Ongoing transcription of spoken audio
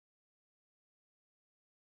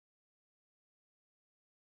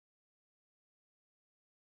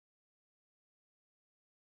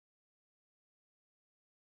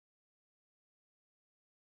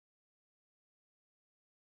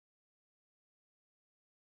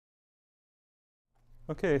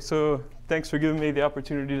Okay, so thanks for giving me the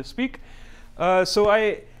opportunity to speak.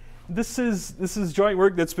 This is joint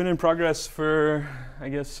work that's been in progress for, I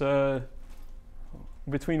guess,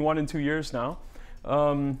 between 1 and 2 years now.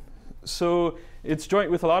 So it's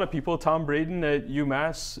joint with a lot of people: Tom Braden at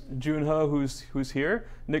UMass, Jun He, who's here,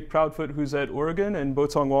 Nick Proudfoot, who's at Oregon, and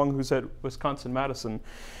Bo-Tong Wong, who's at Wisconsin-Madison.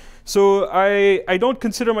 So I don't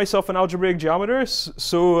consider myself an algebraic geometer,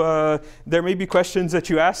 so there may be questions that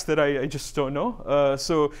you ask that I just don't know.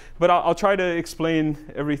 But I'll try to explain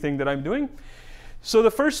everything that I'm doing. So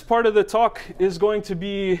the first part of the talk is going to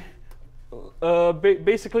be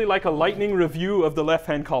basically like a lightning review of the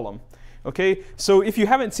left-hand column. Okay, so if you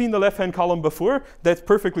haven't seen the left-hand column before, that's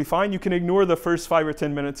perfectly fine. You can ignore the first 5 or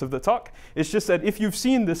 10 minutes of the talk. It's just that if you've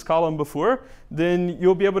seen this column before, then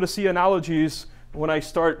you'll be able to see analogies when I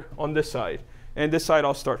start on this side. And this side,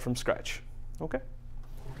 I'll start from scratch. Okay?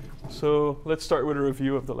 So let's start with a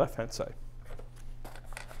review of the left-hand side.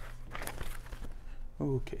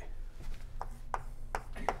 Okay.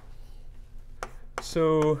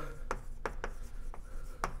 So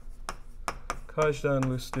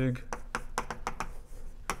Hodge-Lustig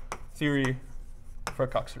theory for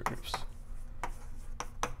Coxeter groups.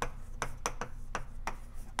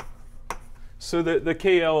 So the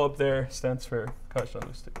KL up there stands for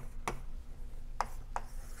Hodge-Lustig.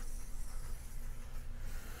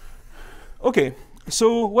 Okay,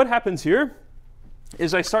 so what happens here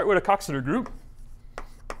is I start with a Coxeter group.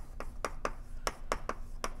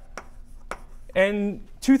 And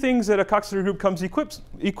two things that a Coxeter group comes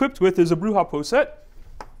equipped with is a Bruhat set.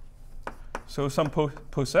 So some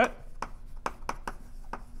set.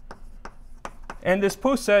 And this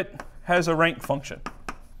set has a rank function.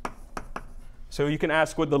 So you can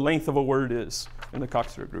ask what the length of a word is in the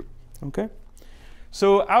Coxeter group. Okay?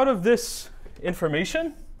 So out of this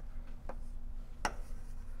information,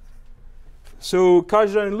 so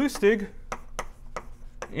Hodge-Lustig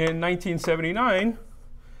in 1979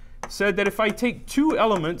 said that if I take two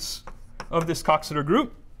elements of this Coxeter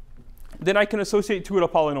group, then I can associate two with a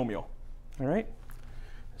polynomial. All right?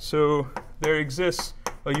 So there exists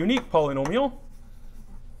a unique polynomial.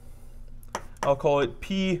 I'll call it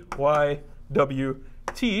PYWT.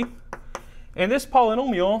 And this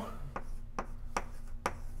polynomial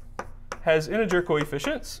has integer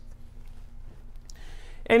coefficients.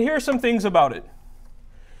 And here are some things about it.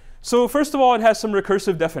 So first of all, it has some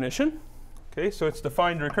recursive definition. Okay, so it's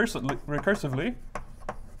defined recursively.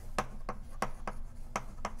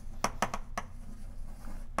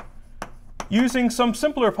 Using some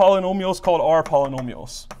simpler polynomials called R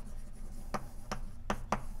polynomials.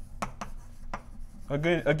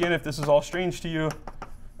 Again, if this is all strange to you,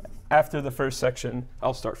 after the first section,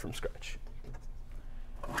 I'll start from scratch.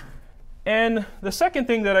 And the second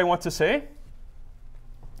thing that I want to say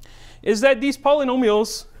is that these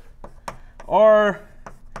polynomials are,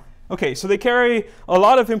 okay, so they carry a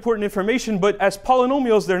lot of important information, but as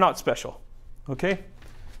polynomials, they're not special. Okay?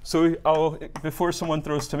 So before someone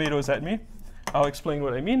throws tomatoes at me, I'll explain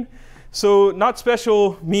what I mean. So not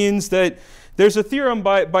special means that there's a theorem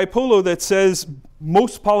by Polo that says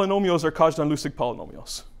most polynomials are Hodge-Lustig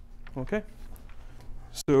polynomials. Okay?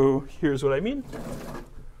 So here's what I mean.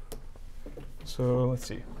 So let's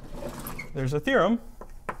see. There's a theorem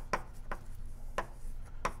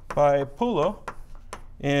by Polo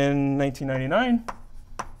in 1999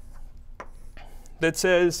 that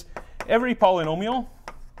says every polynomial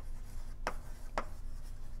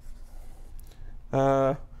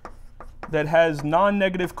that has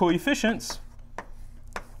non-negative coefficients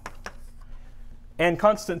and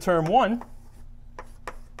constant term 1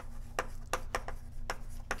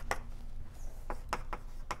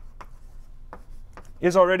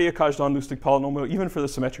 is already a Hodge-Lustig polynomial, even for the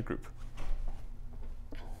symmetric group.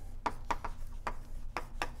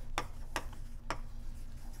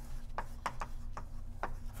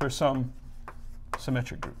 For some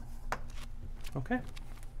symmetric group. Okay?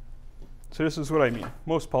 So this is what I mean.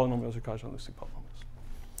 Most polynomials are Hodge-Lustig polynomials.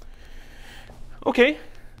 Okay,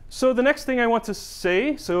 so the next thing I want to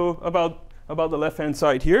say, so about the left-hand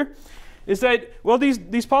side here, is that, well, these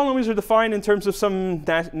polynomials are defined in terms of some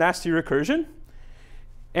nasty recursion.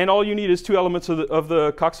 And all you need is two elements of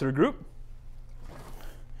the Coxeter group.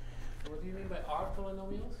 What do you mean by R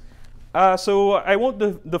polynomials? So I won't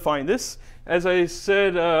define this. As I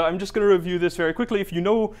said, I'm just going to review this very quickly. If you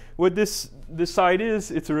know what this side is,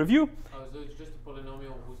 it's a review. Oh, so it's just a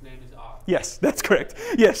polynomial whose name is R. Yes, that's correct.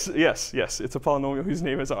 Yes. It's a polynomial whose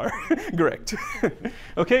name is R. Correct.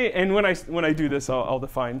 Okay, and when I do this, I'll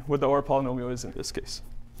define what the R polynomial is in this case.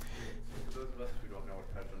 For those of us who don't know what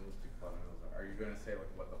Hodge-Lustig polynomials are you going to say like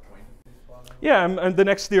what the point of these polynomials polynomial. Yeah, and the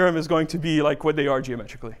next theorem is going to be like what they are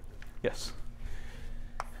geometrically. Yes.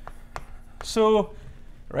 So,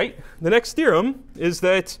 right, the next theorem is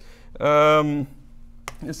that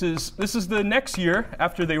this is the next year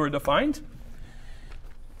after they were defined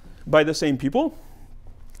by the same people.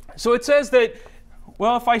 So it says that,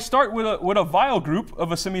 well, if I start with a Weil group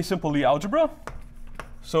of a semi-simple Lie algebra,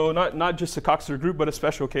 so not just a Coxeter group, but a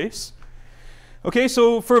special case. Okay,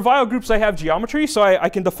 so for Weil groups, I have geometry, so I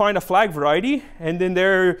can define a flag variety, and then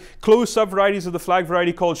there are closed subvarieties of the flag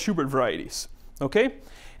variety called Schubert varieties. Okay,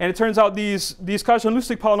 and it turns out these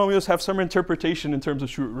Cauchy-Lustig polynomials have some interpretation in terms of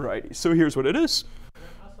Schubert varieties. So here's what it is. Can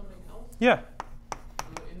I ask something else? Yeah.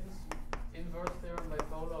 So in this inverse theorem by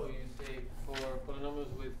Polo, you say for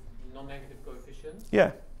polynomials with non-negative coefficients.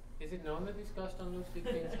 Yeah. Is it known that these Cauchy-Lustig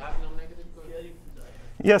things have non-negative coefficients?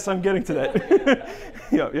 Yes, I'm getting to that.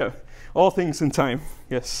 Yeah. All things in time.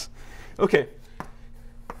 Yes. Okay.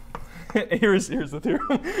 here's the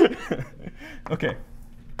theorem. Okay.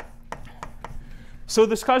 So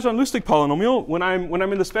this Cauchy-Lustig polynomial, when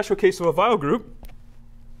I'm in the special case of a Weil group,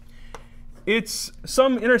 it's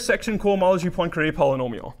some intersection cohomology Poincaré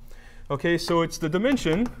polynomial. Okay, so it's the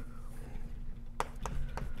dimension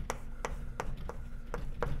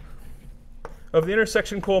of the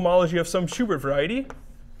intersection cohomology of some Schubert variety.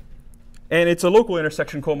 And it's a local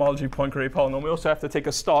intersection cohomology Poincaré polynomial, so I have to take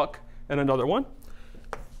a stock and another one.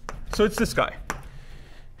 So it's this guy.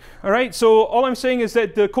 All right, so all I'm saying is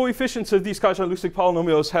that the coefficients of these Cauchy-Lustig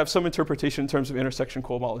polynomials have some interpretation in terms of intersection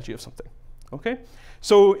cohomology of something. Okay,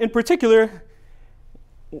 so in particular,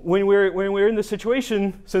 when we're in this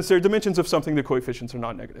situation, since they're dimensions of something, the coefficients are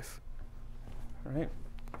not negative. All right.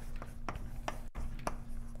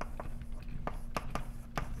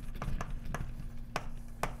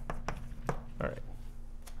 All right.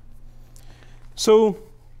 So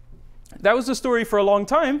that was the story for a long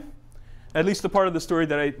time. At least the part of the story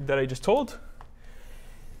that I just told.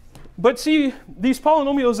 But see, these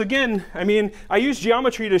polynomials, again, I mean, I used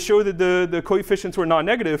geometry to show that the coefficients were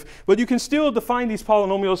non-negative, but you can still define these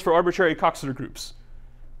polynomials for arbitrary Coxeter groups.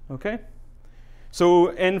 Okay?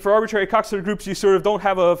 So, and for arbitrary Coxeter groups, you sort of don't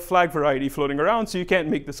have a flag variety floating around, so you can't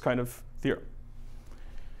make this kind of theorem.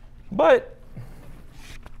 But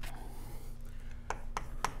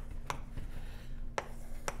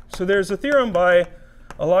so there's a theorem by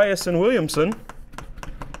Elias and Williamson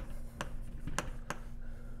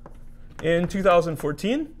in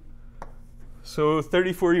 2014, so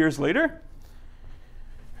 34 years later,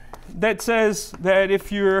 that says that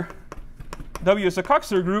if your W is a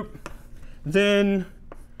Coxeter group, then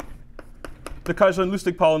the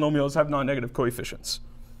Cauchy-Lustig polynomials have non-negative coefficients.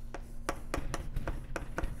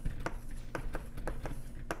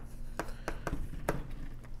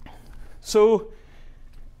 So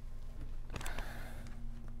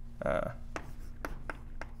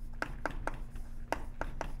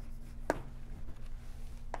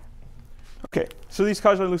okay, so these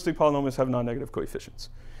Cauchy-Lustig polynomials have non-negative coefficients.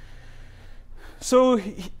 So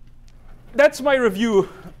that's my review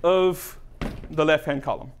of the left-hand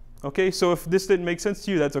column. Okay, so if this didn't make sense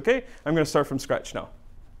to you, that's okay. I'm going to start from scratch now.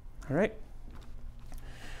 All right.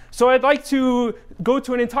 So I'd like to go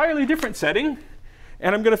to an entirely different setting,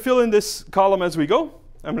 and I'm going to fill in this column as we go.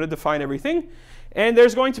 I'm going to define everything. And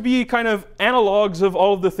there's going to be kind of analogs of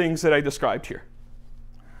all of the things that I described here.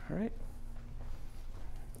 All right.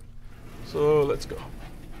 So let's go.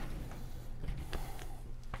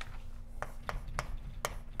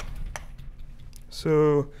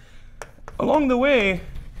 So along the way,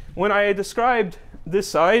 when I described this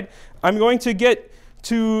side, I'm going to get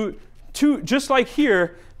to just like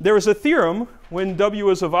here, there was a theorem when W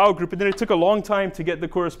was a Weil group, and then it took a long time to get the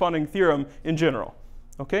corresponding theorem in general.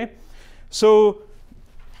 Okay? So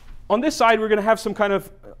on this side, we're going to have some kind of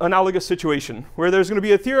analogous situation where there's going to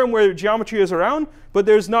be a theorem where geometry is around, but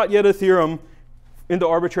there's not yet a theorem in the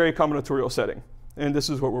arbitrary combinatorial setting. And this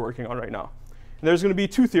is what we're working on right now. And there's going to be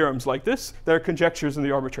two theorems like this that are conjectures in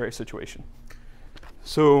the arbitrary situation.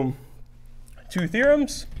 So two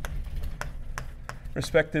theorems,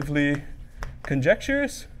 respectively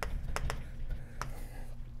conjectures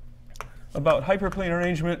about hyperplane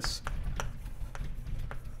arrangements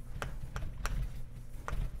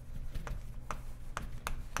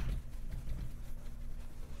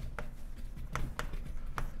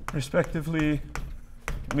respectively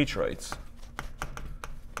matroids.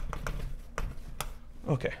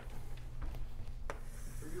 Okay.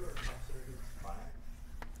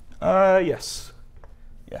 Yes.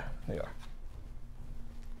 Yeah, they are.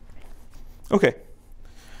 Okay.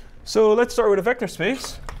 So let's start with a vector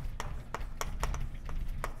space.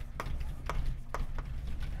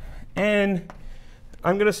 And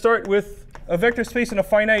I'm going to start with a vector space and a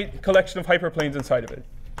finite collection of hyperplanes inside of it.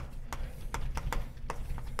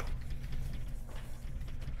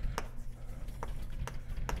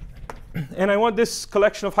 And I want this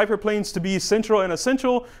collection of hyperplanes to be central and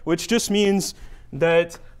essential, which just means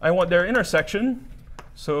that I want their intersection.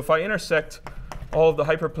 So if I intersect all of the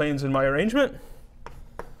hyperplanes in my arrangement,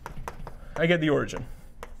 I get the origin.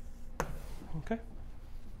 Okay.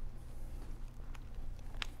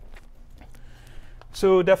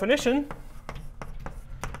 So definition,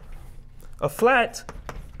 a flat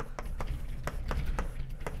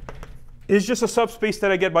is just a subspace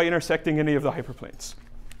that I get by intersecting any of the hyperplanes.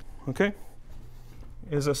 Okay,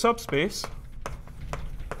 is a subspace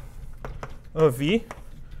of V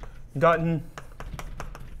gotten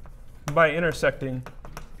by intersecting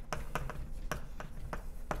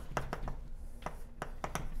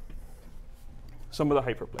some of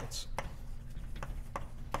the hyperplanes.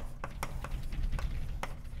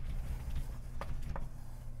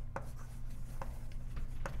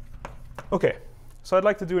 Okay, so I'd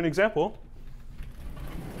like to do an example.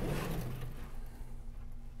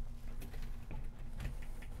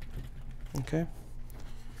 Okay.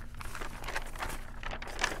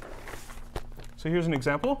 So here's an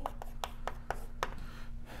example.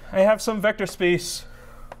 I have some vector space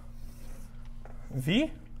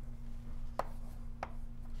V.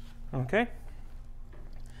 Okay.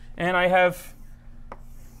 And I have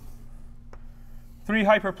 3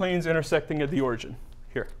 hyperplanes intersecting at the origin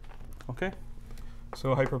here. Okay.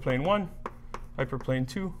 So hyperplane 1, hyperplane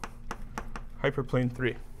 2, hyperplane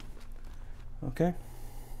 3. Okay.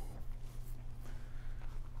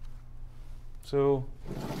 So,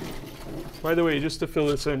 by the way, just to fill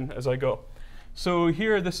this in as I go. So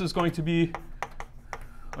here, this is going to be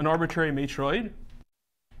an arbitrary matroid.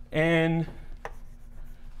 And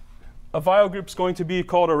a Weyl group is going to be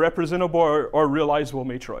called a representable or realizable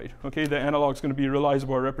matroid. Okay, the analog is going to be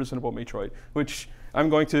realizable or representable matroid, which I'm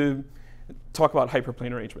going to talk about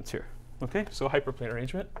hyperplane arrangements here. Okay, so hyperplane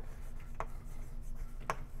arrangement.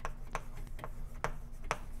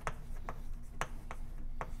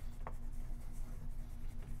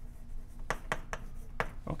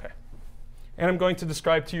 Okay, and I'm going to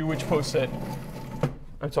describe to you which post set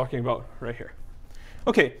I'm talking about right here.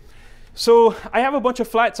 Okay, so I have a bunch of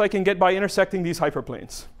flats I can get by intersecting these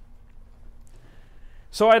hyperplanes.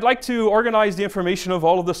 So I'd like to organize the information of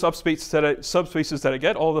all of the subspaces that I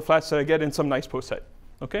get, all of the flats that I get in some nice post set.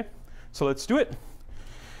 Okay, so let's do it.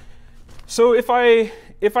 So if I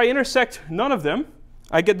intersect none of them,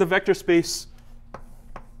 I get the vector space,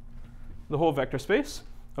 the whole vector space.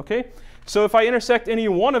 Okay, so if I intersect any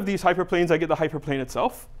one of these hyperplanes, I get the hyperplane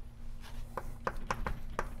itself.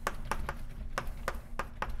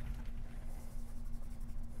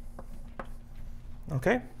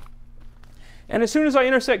 Okay. And as soon as I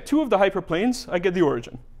intersect 2 of the hyperplanes, I get the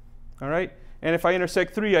origin. All right? And if I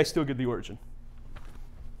intersect 3, I still get the origin.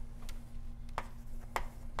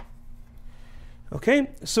 Okay,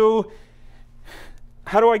 so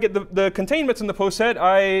how do I get the containments in the post set?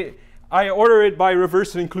 I order it by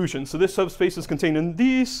reverse inclusion. So this subspace is contained in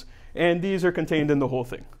these, and these are contained in the whole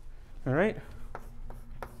thing. All right?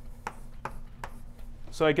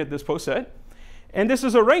 So I get this post set. And this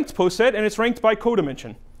is a ranked post set, and it's ranked by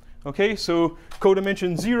codimension. Okay, so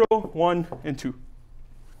codimension 0, 1, and 2.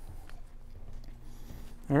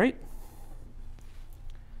 All right?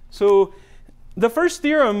 So the first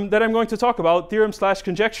theorem that I'm going to talk about,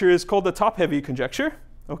 theorem/conjecture, is called the top-heavy conjecture.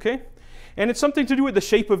 Okay? And it's something to do with the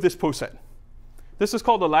shape of this post set. This is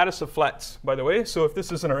called the lattice of flats, by the way. So if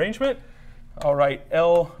this is an arrangement, I'll write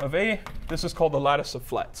L of A. This is called the lattice of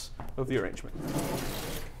flats of the arrangement.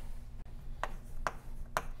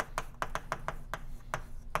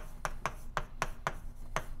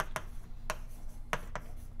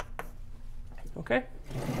 Okay.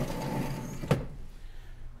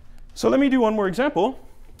 So let me do one more example.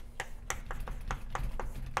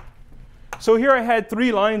 So here I had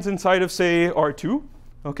 3 lines inside of, say, R2.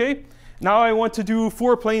 Okay. Now I want to do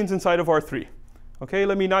 4 planes inside of R3. Okay.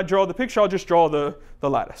 Let me not draw the picture. I'll just draw the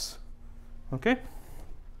lattice. Okay.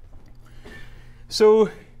 So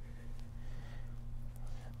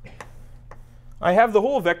I have the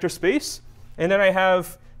whole vector space, and then I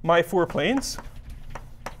have my 4 planes.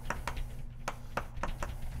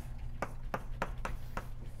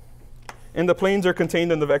 And the planes are contained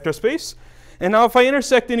in the vector space. And now if I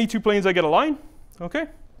intersect any 2 planes, I get a line. Okay.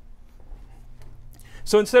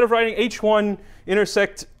 So instead of writing H1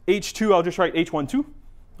 intersect H2, I'll just write H12.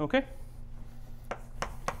 Okay.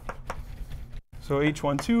 So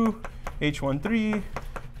H12, H13,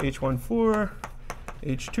 H14,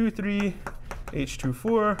 H23,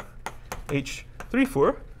 H24,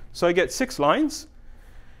 H34. So I get 6 lines,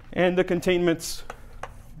 and the containments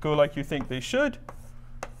go like you think they should.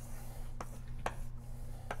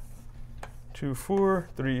 2, 4,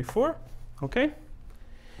 3, 4. Okay.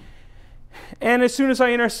 And as soon as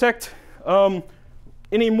I intersect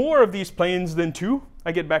any more of these planes than 2,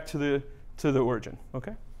 I get back to the origin.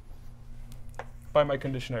 Okay. By my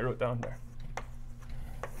condition I wrote down there.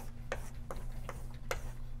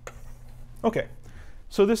 Okay.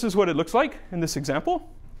 So this is what it looks like in this example.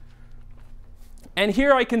 And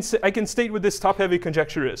here I can state what this top-heavy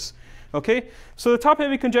conjecture is. Okay? So the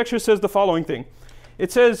top-heavy conjecture says the following thing.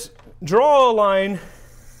 It says draw a line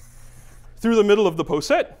through the middle of the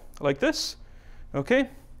poset, like this. Okay?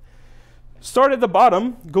 Start at the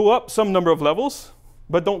bottom, go up some number of levels,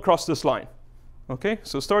 but don't cross this line. Okay?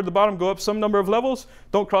 So start at the bottom, go up some number of levels,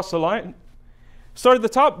 don't cross the line. Start at the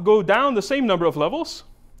top, go down the same number of levels.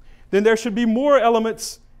 Then there should be more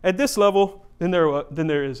elements at this level than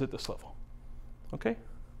there is at this level. Okay?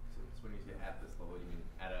 So when you say at this level, you mean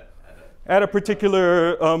at a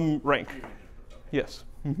particular rank. Okay. Yes.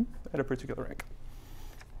 Mm-hmm. At a particular rank.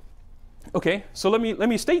 Okay, so let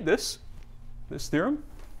me state this theorem.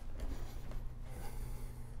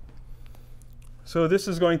 So this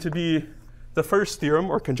is going to be the first theorem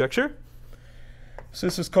or conjecture. So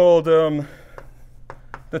this is called the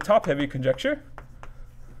top-heavy conjecture.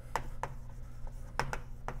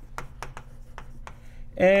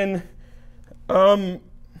 And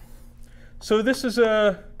so this is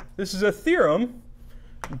a theorem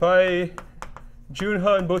by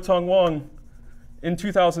Junhe and Botong Wang in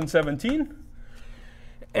 2017,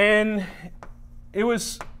 and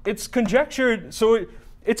it's conjectured. So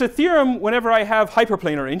it's a theorem whenever I have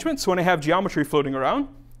hyperplane arrangements, so when I have geometry floating around,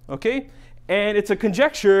 okay, and it's a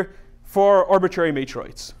conjecture for arbitrary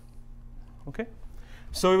matroids. Okay,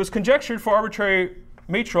 so it was conjectured for arbitrary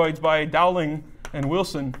matroids by Dowling and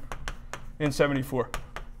Wilson in '74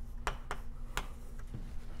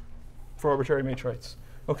 for arbitrary matroids.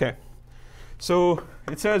 Okay, so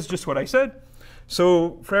it says just what I said.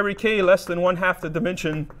 So for every k less than 1/2 the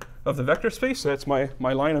dimension of the vector space, so that's my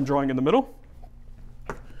line I'm drawing in the middle,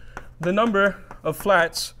 the number of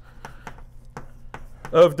flats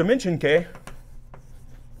of dimension k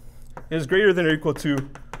is greater than or equal to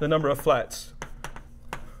the number of flats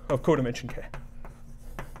of codimension k.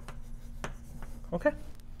 Okay?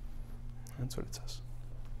 That's what it says.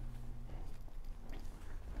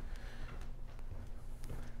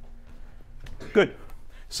 Good.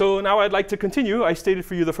 So now I'd like to continue. I stated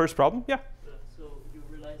for you the first problem. Yeah? So you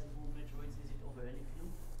realize the matroids, is it over any field?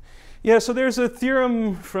 Yeah, so there's a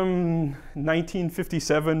theorem from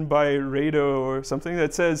 1957 by Rado or something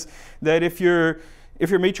that says that if your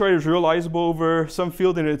matroid is realizable over some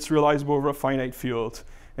field, then it's realizable over a finite field.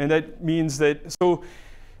 And that means that, so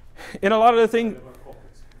in a lot of the things,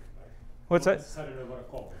 what's that?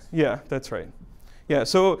 Yeah, that's right. Yeah,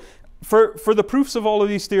 so for the proofs of all of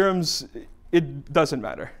these theorems, it doesn't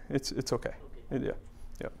matter. It's okay. Yeah, yeah.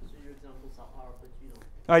 So your examples are R, but you don't.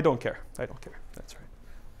 I don't care. I don't care. That's right.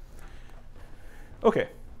 Okay.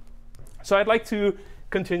 So I'd like to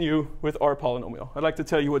continue with R polynomial. I'd like to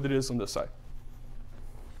tell you what it is on this side.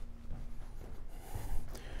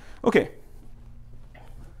 Okay.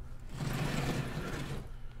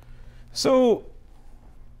 So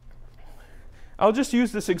I'll just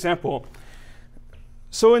use this example.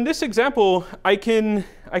 So in this example, I can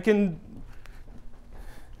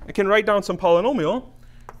write down some polynomial.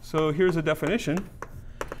 So here's a definition.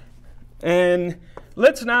 And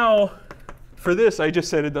let's now, for this, I just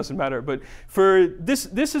said it doesn't matter, but for this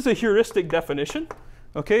is a heuristic definition.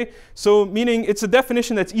 Okay, so meaning it's a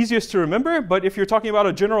definition that's easiest to remember, but if you're talking about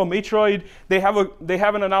a general matroid, they have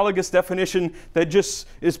an analogous definition that just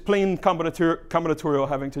is plain combinatorial,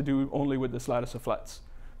 having to do only with this lattice of flats.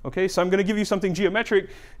 Okay, so I'm going to give you something geometric,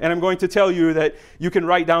 and I'm going to tell you that you can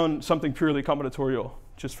write down something purely combinatorial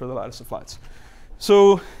just for the lattice of flats.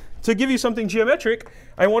 So to give you something geometric,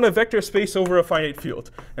 I want a vector space over a finite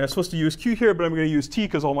field. And I'm supposed to use Q here, but I'm going to use T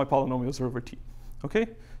because all my polynomials are over T. Okay,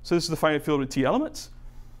 so this is the finite field with T elements.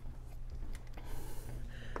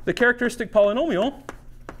 The characteristic polynomial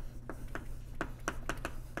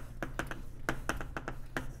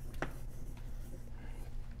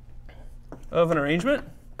of an arrangement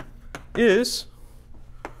is,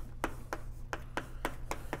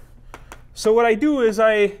 so what I do is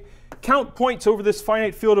I count points over this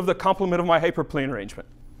finite field of the complement of my hyperplane arrangement.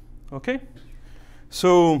 Okay?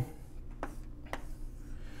 So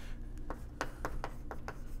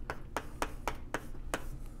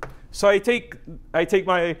I take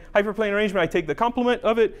my hyperplane arrangement, I take the complement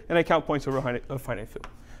of it, and I count points over a finite field.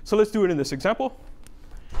 So let's do it in this example.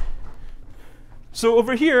 So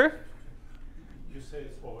over here, you say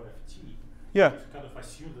it's over ft. yeah. You kind of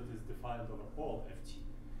assume that it's defined over all ft.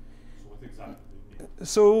 So what exactly do you mean?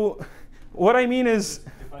 So what I mean is, It's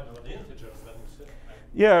defined over the integers, then you say.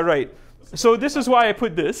 yeah, right. So this is why I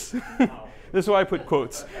put this. This is why I put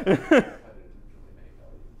quotes.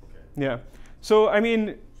 Yeah. So I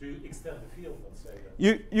mean, So you extend the field, let's say.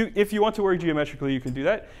 if you want to work geometrically, you can do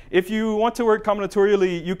that. If you want to work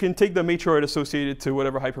combinatorially, you can take the matroid associated to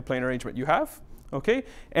whatever hyperplane arrangement you have. Okay.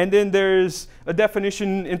 And then there's a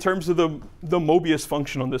definition in terms of the Mobius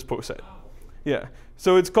function on this poset. Yeah.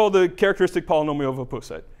 So it's called the characteristic polynomial of a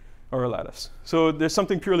poset or a lattice. So there's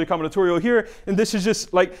something purely combinatorial here, and this is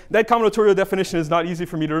just like that combinatorial definition is not easy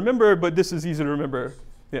for me to remember, but this is easy to remember.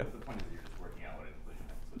 Yeah. The point is that you're just working out what inclusion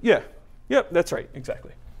is. Yeah. Yep, that's right,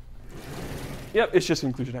 exactly. Yep, it's just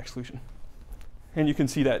inclusion exclusion. And you can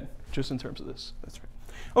see that just in terms of this. That's right.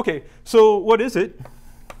 Okay, so what is it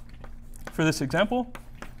for this example?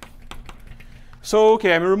 So,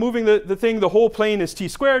 okay, I'm removing the thing. The whole plane is t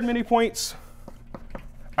squared many points.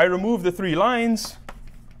 I remove the 3 lines.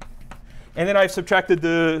 And then I've subtracted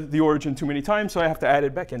the origin too many times, so I have to add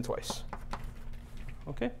it back in twice.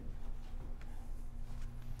 Okay?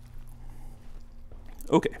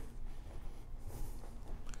 Okay.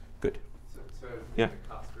 Good. So Yeah. the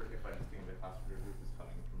cluster, if I just think the cluster group is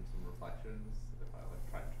coming from some reflections, if I like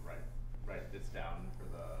tried to write this down for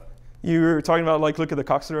the You were talking about like look at the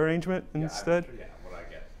Coxeter arrangement instead? Yeah, what I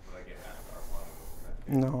get back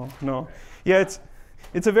to our plot. No. Yeah,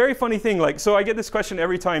 it's a very funny thing. Like, so I get this question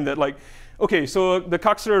every time that like, okay, so the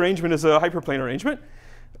Coxeter arrangement is a hyperplane arrangement.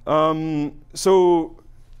 So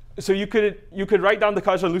you could write down the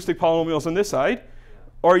Cauchy-Lustig polynomials on this side,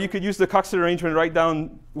 or you could use the Coxeter arrangement and write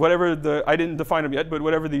down whatever I didn't define them yet, but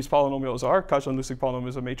whatever these polynomials are, Cauchy-Lustig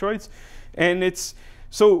polynomials of matroids. And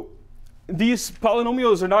so these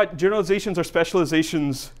polynomials are not generalizations or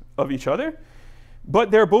specializations of each other,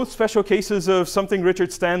 but they're both special cases of something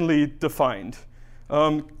Richard Stanley defined.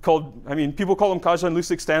 People call them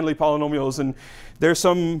Cauchy-Lustig-Stanley polynomials, and there's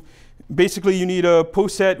basically you need a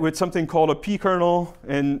poset with something called a p-kernel,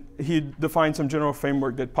 and he defined some general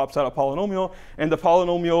framework that pops out a polynomial, and the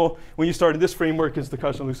polynomial, when you start in this framework, is the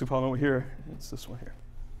Cauchy-Lustig polynomial here. It's this one here.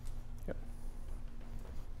 Yep.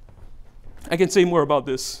 I can say more about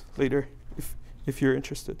this later if you're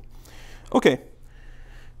interested. Okay.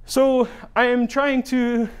 So I am trying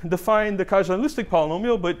to define the Cauchy-Lustig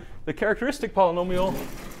polynomial, but the characteristic polynomial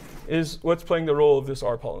is what's playing the role of this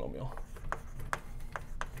R polynomial.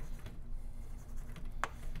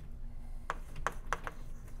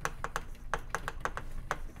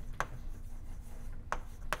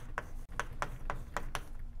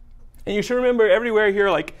 And you should remember everywhere here,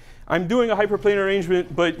 like I'm doing a hyperplane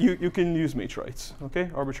arrangement, but you can use matroids, okay?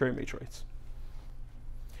 Arbitrary matroids.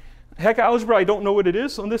 Heck algebra, I don't know what it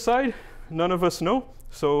is on this side. None of us know,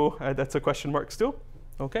 so that's a question mark still,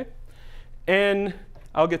 okay? And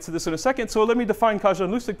I'll get to this in a second. So let me define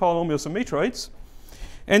Cauchy-Lustig polynomials of matroids.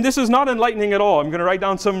 And this is not enlightening at all. I'm going to write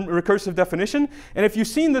down some recursive definition. And if you've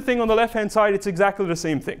seen the thing on the left-hand side, it's exactly the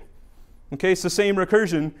same thing. Okay, it's the same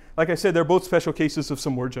recursion. Like I said, they're both special cases of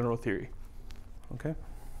some more general theory. Okay.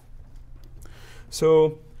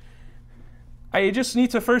 So I just need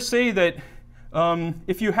to first say that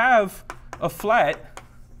if you have a flat,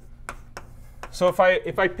 so if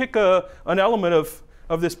I pick an element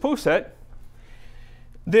of this poset,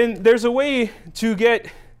 then there's a way to get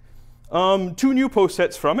 2 new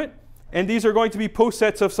posets from it, and these are going to be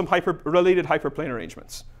posets of some related hyperplane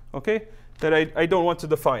arrangements, okay, that I don't want to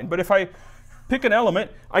define. But if I pick an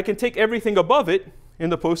element, I can take everything above it in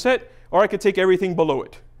the poset, or I could take everything below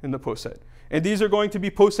it in the poset. And these are going to be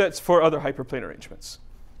posets for other hyperplane arrangements.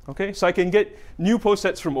 Okay, so I can get new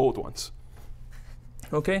posets from old ones.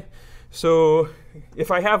 Okay, so if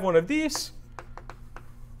I have one of these,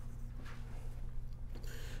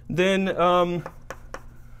 then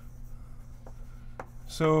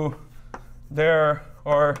so there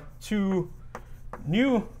are 2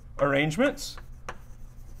 new arrangements,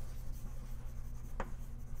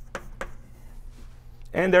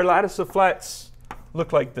 and their lattice of flats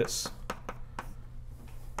look like this.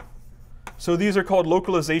 So these are called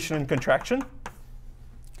localization and contraction.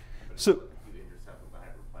 So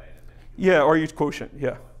yeah, or use quotient.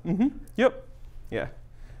 Yeah. Yep. Yeah,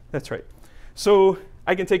 that's right. So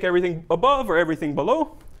I can take everything above or everything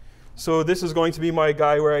below. So this is going to be my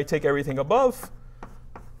guy where I take everything above,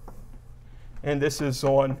 and this is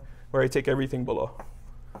one where I take everything below.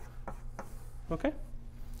 Okay.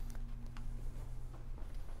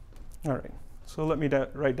 All right. So let me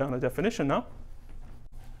write down a definition now.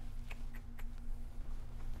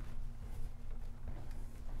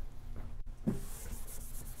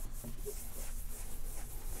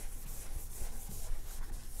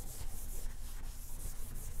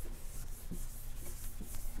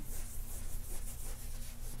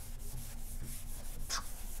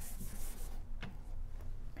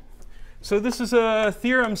 So this is a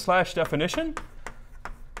theorem / definition.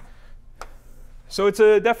 So it's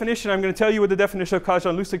a definition. I'm going to tell you what the definition of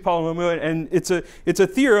Kajan-Lustig polynomial, and it's a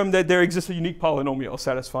theorem that there exists a unique polynomial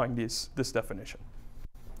satisfying this definition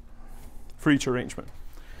for each arrangement.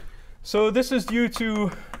 So this is due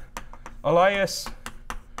to Elias,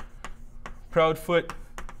 Proudfoot,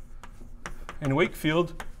 and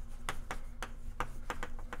Wakefield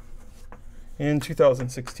in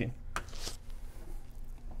 2016.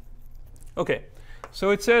 Okay, so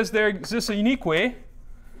it says there exists a unique way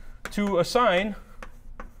to assign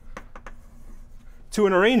to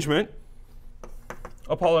an arrangement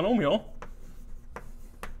a polynomial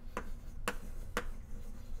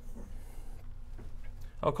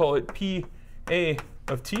I'll call it PA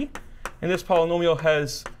of t, and this polynomial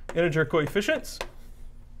has integer coefficients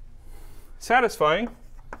satisfying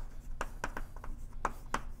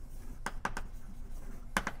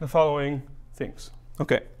the following things.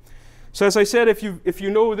 Okay, so as I said, if you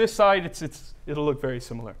know this side, it'll look very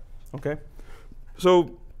similar. Okay,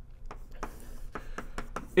 so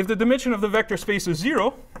if the dimension of the vector space is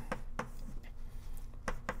 0,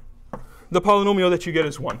 the polynomial that you get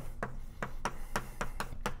is 1.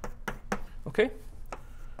 Okay?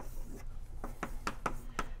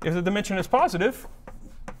 If the dimension is positive,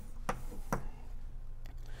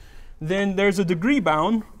 then there's a degree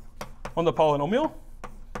bound on the polynomial.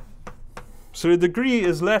 So the degree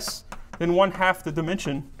is less than 1/2 the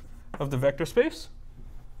dimension of the vector space.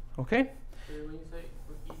 Okay? So when you say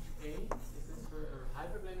for each A, is this for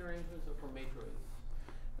hyperplane arrangements or for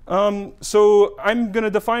matroids? So I'm going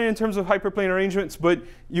to define it in terms of hyperplane arrangements, but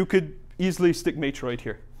you could easily stick matroid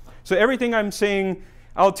here. So everything I'm saying,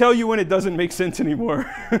 I'll tell you when it doesn't make sense anymore,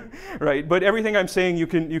 right? But everything I'm saying, you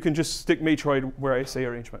can just stick matroid where I say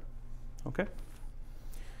arrangement. Okay?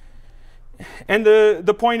 And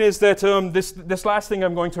the point is that this last thing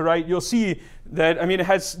I'm going to write, you'll see that, I mean, it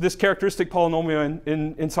has this characteristic polynomial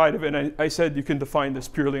inside of it. And I said you can define this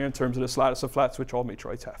purely in terms of this lattice of flats, which all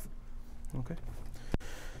matroids have. Okay.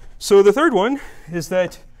 So the third one is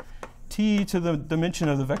that t to the dimension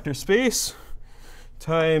of the vector space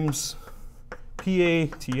times PA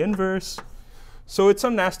T inverse. So it's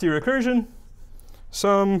some nasty recursion,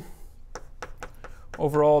 sum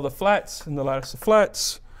over all the flats in the lattice of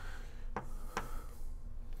flats.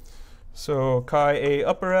 So chi A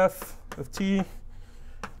upper f of t,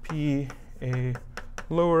 P A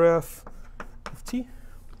lower f of t.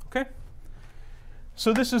 Okay?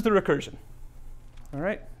 So this is the recursion. All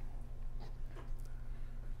right?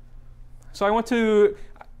 So I want to,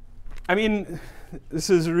 I mean, this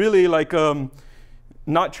is really like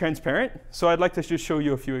not transparent. So I'd like to just show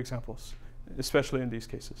you a few examples, especially in these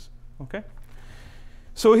cases. Okay?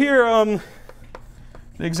 So here,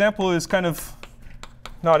 the example is kind of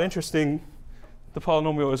not interesting. The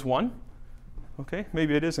polynomial is 1. Okay,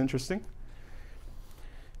 maybe it is interesting.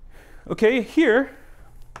 Okay, here,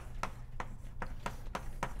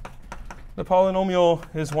 the polynomial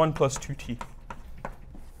is 1 plus 2t.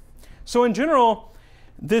 So in general,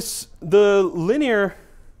 the linear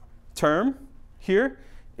term here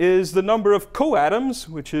is the number of coatoms,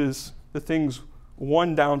 which is the things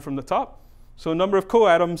 1 down from the top. So number of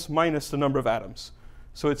coatoms minus the number of atoms.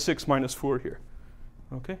 So it's 6 minus 4 here.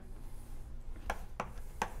 Okay.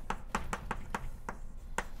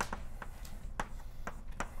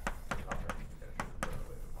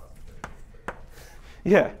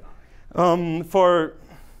 Yeah. For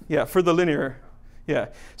the linear. Yeah.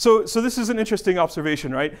 So this is an interesting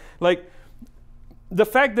observation, right? Like the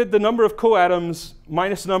fact that the number of coatoms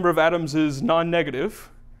minus the number of atoms is non-negative.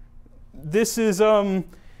 This is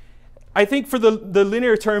I think for the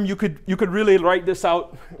linear term, you could really write this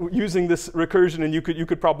out using this recursion, and you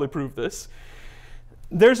could probably prove this.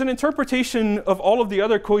 There's an interpretation of all of the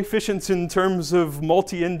other coefficients in terms of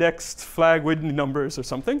multi-indexed flag Whitney numbers or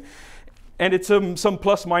something, and it's some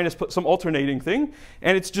plus minus some alternating thing,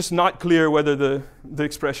 and it's just not clear whether the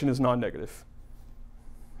expression is non-negative.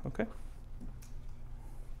 Okay.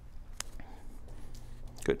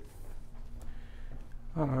 Good.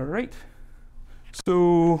 All right.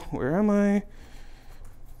 So where am I?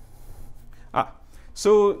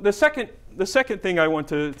 So the second thing I want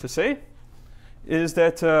to say is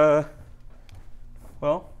that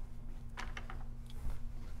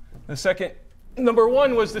number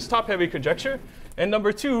 1 was this top-heavy conjecture, and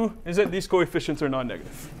number 2 is that these coefficients are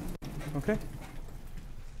non-negative. Okay.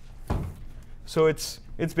 So it's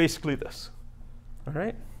basically this. All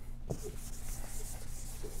right.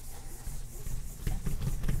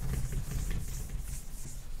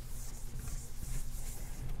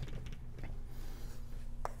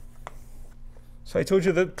 So I told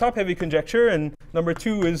you the top-heavy conjecture, and Number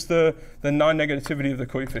 2 is the non-negativity of the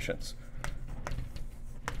coefficients.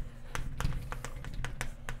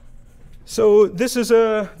 So this is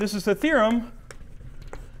a theorem,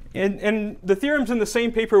 and the theorem's in the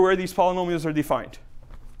same paper where these polynomials are defined.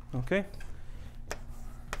 Okay?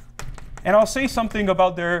 And I'll say something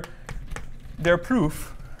about their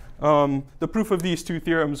proof, the proof of these two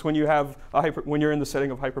theorems when you have when you're in the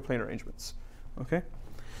setting of hyperplane arrangements. Okay?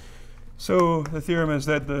 So the theorem is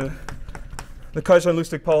that the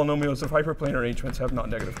Kajdan-Lustig polynomials of hyperplane arrangements have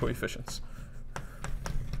non-negative coefficients.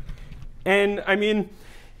 And I mean,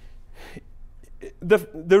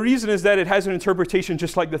 the reason is that it has an interpretation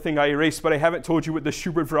just like the thing I erased, but I haven't told you what the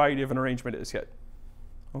Schubert variety of an arrangement is yet.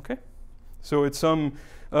 Okay? So it's some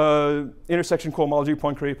intersection cohomology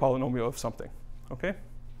Poincare polynomial of something. Okay?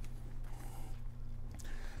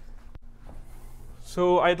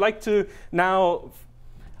 So I'd like to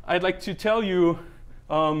tell you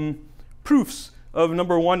proofs of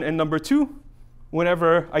number 1 and number 2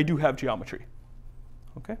 whenever I do have geometry.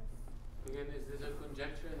 Okay? Again, is this a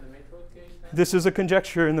conjecture in the matroid case? Then? This is a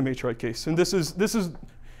conjecture in the matroid case. And this is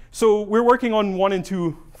so we're working on 1 and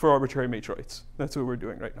 2 for arbitrary matroids. That's what we're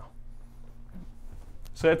doing right now.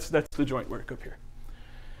 So that's the joint work up here.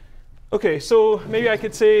 Okay, so maybe I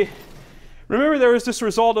could say, remember there was this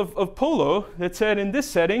result of Polo that said in this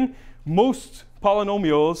setting, most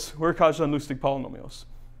polynomials were Kajdan-Lustig polynomials.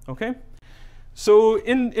 Okay? So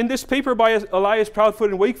in this paper by Elias, Proudfoot,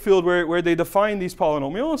 and Wakefield where they define these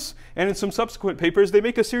polynomials, and in some subsequent papers, they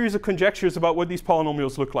make a series of conjectures about what these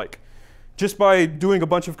polynomials look like, just by doing a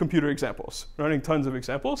bunch of computer examples, running tons of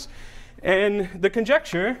examples. And the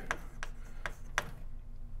conjecture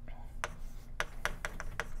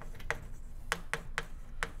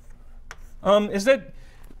is that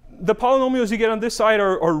the polynomials you get on this side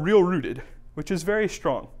are real rooted, which is very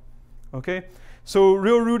strong. Okay? So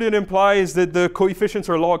real rooted implies that the coefficients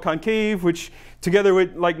are log concave, which together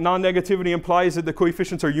with like non-negativity implies that the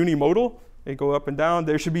coefficients are unimodal. They go up and down.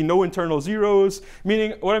 There should be no internal zeros,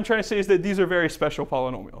 meaning what I'm trying to say is that these are very special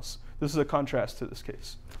polynomials. This is a contrast to this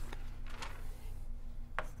case.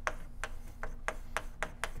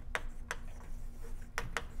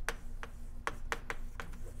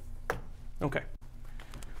 Okay.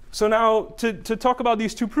 So now to talk about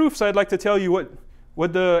these two proofs, I'd like to tell you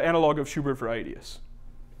what the analog of Schubert variety is.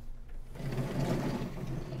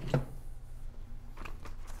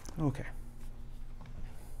 Okay.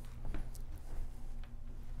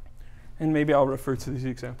 And maybe I'll refer to these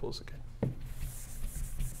examples again.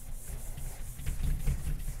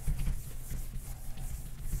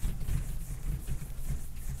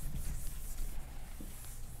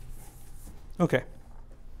 Okay.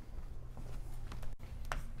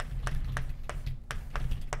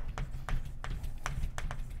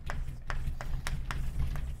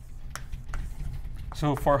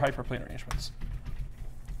 So for hyperplane arrangements.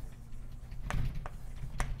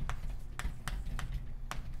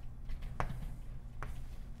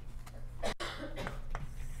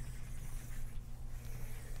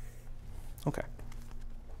 Okay.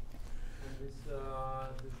 And this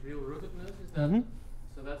real rootedness, is that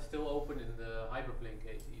so that's still open in the hyperplane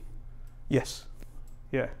case even? Yes.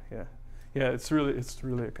 Yeah. It's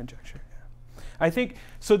really a conjecture. Yeah. I think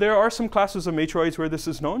so. There are some classes of matroids where this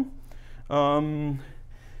is known.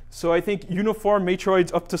 So I think uniform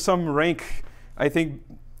matroids up to some rank, I think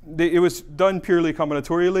it was done purely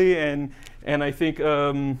combinatorially, and I think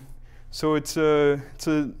so it's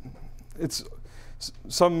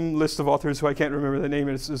some list of authors who I can't remember the name.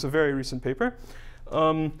 It's a very recent paper.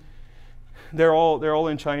 They're all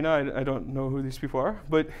in China. I don't know who these people are,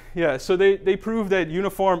 but yeah. So they prove that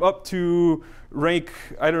uniform up to rank,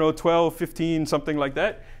 I don't know, 12, 15, something like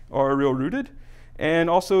that, are real rooted.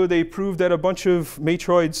 And also they proved that a bunch of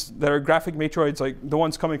matroids that are graphic matroids, like the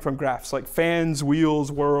ones coming from graphs, like fans,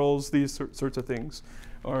 wheels, whirls, these sorts of things,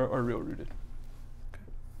 are real rooted. Okay.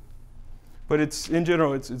 But in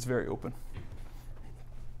general, it's very open.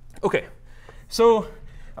 Okay, so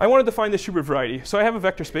I want to define the Schubert variety. So I have a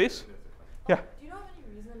vector space. Yeah. Do you know of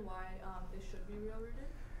any reason why this should be real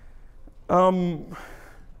rooted?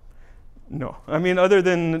 No. I mean, other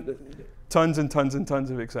than tons and tons and tons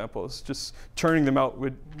of examples, just churning them out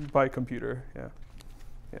by computer. Yeah.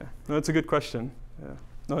 No, that's a good question. Yeah.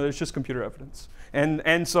 No, there's just computer evidence,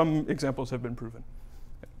 and some examples have been proven.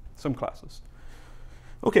 Yeah. Some classes.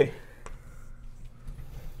 Okay.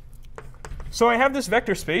 So I have this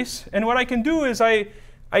vector space, and what I can do is I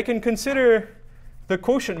can consider the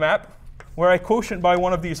quotient map where I quotient by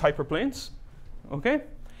one of these hyperplanes. Okay,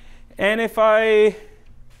 and if I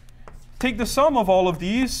take the sum of all of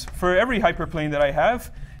these for every hyperplane that I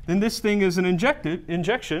have, then this thing is an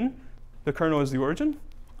injection the kernel is the origin,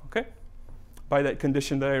 okay? By that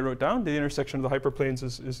condition that I wrote down, the intersection of the hyperplanes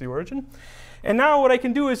is the origin. And now what I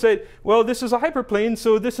can do is say, well, this is a hyperplane,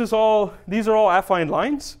 so these are all affine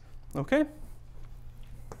lines, okay?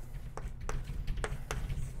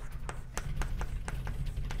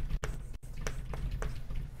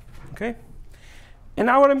 Okay. And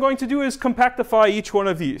now what I'm going to do is compactify each one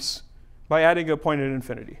of these by adding a point at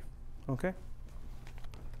infinity, okay?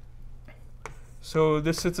 So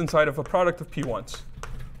this sits inside of a product of p1s,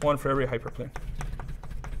 one for every hyperplane.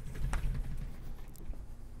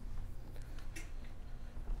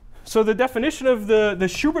 So the definition of the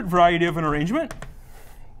Schubert variety of an arrangement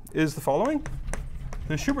is the following.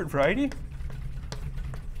 The Schubert variety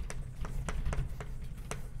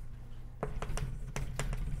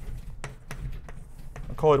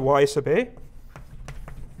I'll call it y sub a.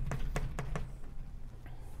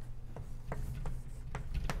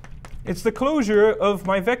 It's the closure of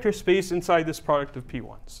my vector space inside this product of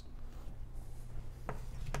p1s.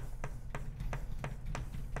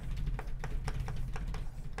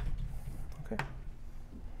 Okay.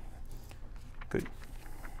 Good.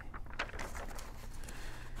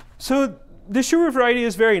 So the Schubert variety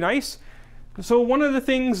is very nice. So one of the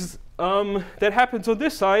things that happens on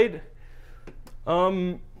this side,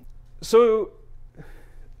 so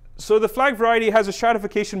the flag variety has a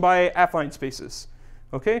stratification by affine spaces.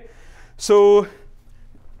 Okay. So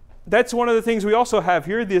that's one of the things we also have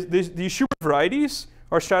here. These Schubert varieties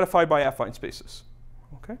are stratified by affine spaces.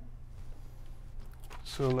 Okay.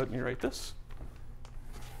 So let me write this.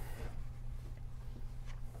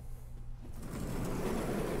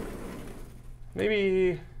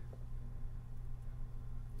 Maybe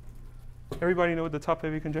everybody know what the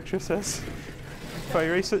top-heavy conjecture says? If I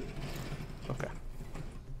erase it? Okay.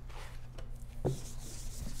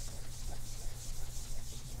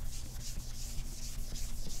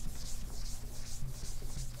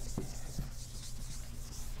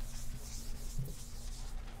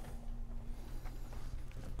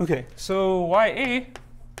 Okay, so YA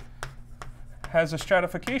has a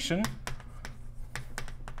stratification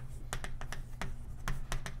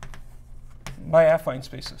by affine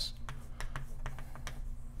spaces.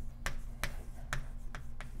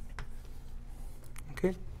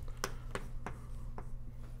 Okay.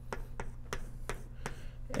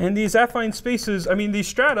 And these affine spaces, I mean, these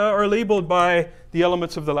strata are labeled by the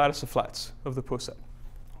elements of the lattice of flats of the poset.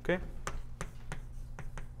 Okay.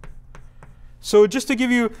 So just to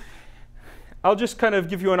give you, I'll just kind of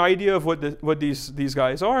give you an idea of what these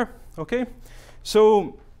guys are. Okay.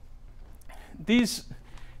 So these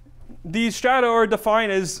strata are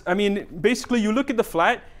defined as, I mean, basically you look at the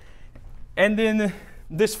flat, and then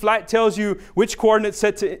this flat tells you which coordinates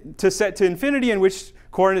set to infinity and which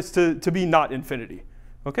coordinates to be not infinity.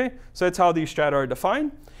 Okay, so that's how these strata are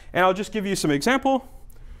defined. And I'll just give you some example.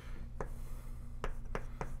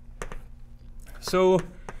 So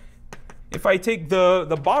if I take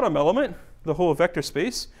the bottom element, the whole vector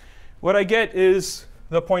space, what I get is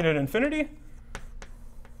the point at infinity.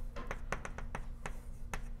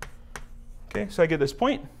 Okay, so I get this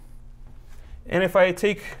point. And if I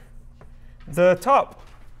take the top,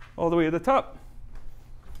 all the way to the top,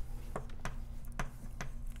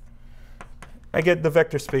 I get the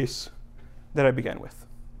vector space that I began with.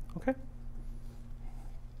 Okay.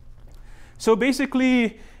 So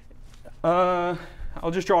basically, I'll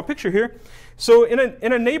just draw a picture here. So in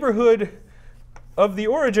a neighborhood of the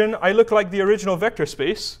origin, I look like the original vector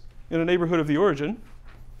space in a neighborhood of the origin.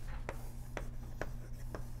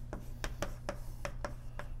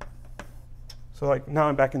 So like now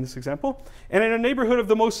I'm back in this example. And in a neighborhood of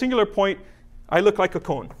the most singular point, I look like a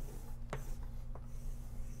cone.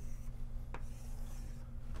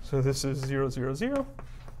 So this is 0, 0, 0.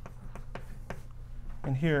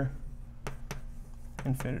 And here,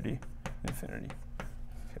 infinity, infinity,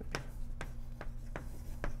 infinity.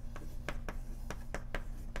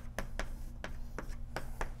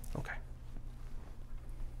 Okay.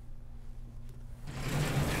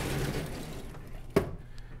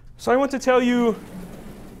 So I want to tell you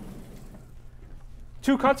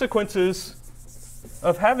two consequences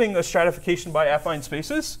of having a stratification by affine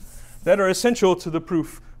spaces that are essential to the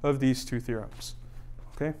proof of these two theorems.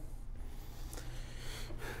 Okay?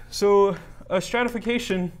 So a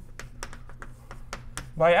stratification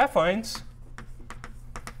by affines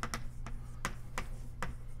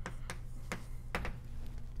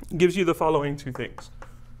gives you the following two things.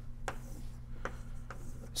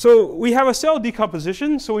 So we have a cell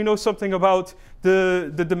decomposition, so we know something about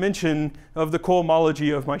the dimension of the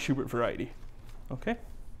cohomology of my Schubert variety. Okay?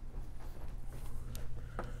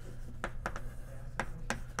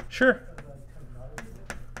 Sure.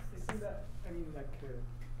 Isn't that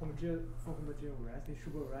for homogeneous variety,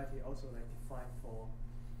 sugar variety also like defined for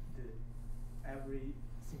the every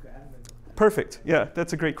single element of the Perfect. Yeah,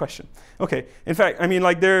 that's a great question. Okay. In fact, I mean,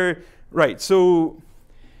 like they're right. So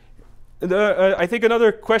I think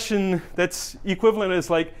another question that's equivalent is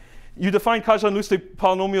like you define Kajan-Luste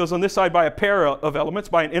polynomials on this side by a pair of elements,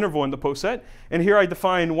 by an interval in the poset. And here I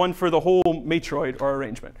define one for the whole matroid or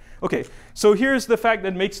arrangement. Okay, so here's the fact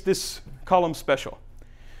that makes this column special.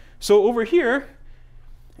 So over here,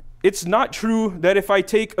 it's not true that if I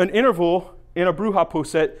take an interval in a Bruja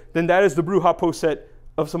poset, then that is the Bruja poset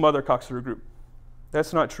of some other Coxeter group.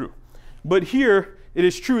 That's not true. But here, it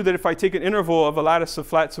is true that if I take an interval of a lattice of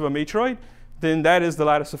flats of a matroid, then that is the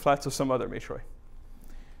lattice of flats of some other matroid.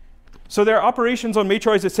 So there are operations on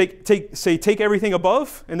matroids that say take everything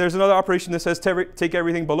above, and there's another operation that says take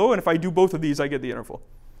everything below, and if I do both of these, I get the interval.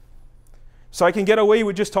 So I can get away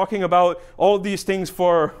with just talking about all of these things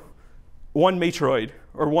for one matroid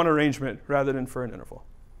or one arrangement rather than for an interval.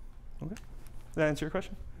 Okay? Did that answer your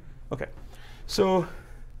question? Okay. So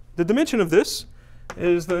the dimension of this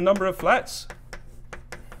is the number of flats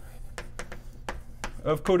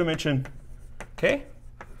of codimension k.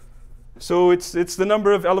 So it's the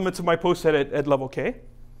number of elements of my poset at level k.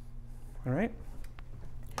 All right.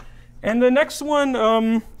 And the next one,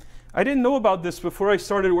 I didn't know about this before I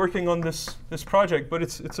started working on this project, but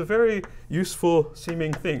it's a very useful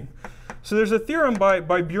seeming thing. So there's a theorem by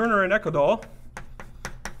Björner and Ekdahl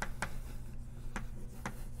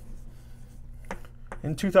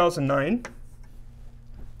in 2009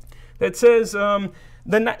 that says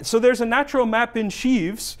so there's a natural map in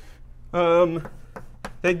sheaves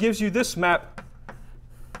that gives you this map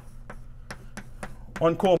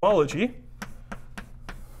on cohomology.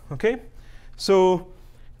 Okay, so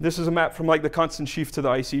this is a map from like the constant sheaf to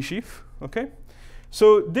the IC sheaf. Okay,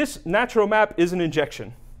 so this natural map is an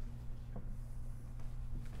injection.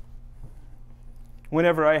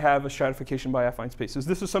 Whenever I have a stratification by affine spaces,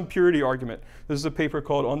 this is some purity argument. This is a paper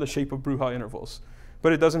called On the Shape of Bruja Intervals,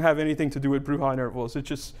 but it doesn't have anything to do with Bruja intervals. It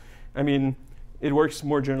just, I mean, it works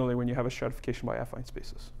more generally when you have a stratification by affine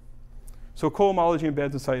spaces. So cohomology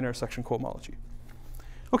embeds inside intersection cohomology.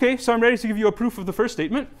 Okay, so I'm ready to give you a proof of the first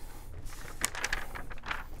statement.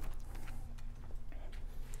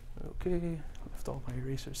 Okay, left all my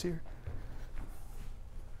erasers here.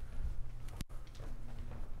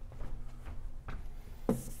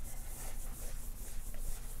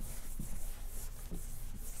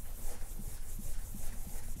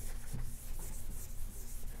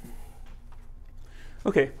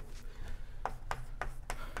 Okay.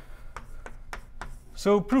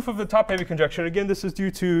 So proof of the top-heavy conjecture. Again, this is due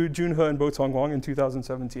to Junhe and Botong Wang in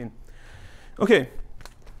 2017. Okay.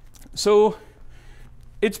 So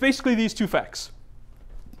it's basically these two facts.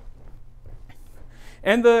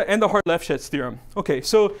 And the Hart-Lefschetz theorem. Okay,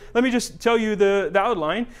 so let me just tell you the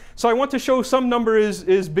outline. So I want to show some number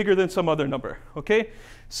is bigger than some other number. Okay?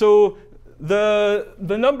 So the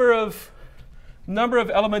number of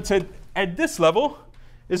elements at this level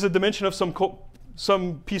is a dimension of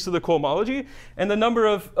some piece of the cohomology, and the number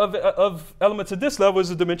of elements at this level is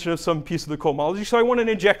a dimension of some piece of the cohomology. So I want an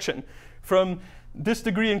injection from this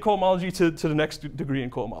degree in cohomology to the next degree in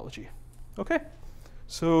cohomology. Okay,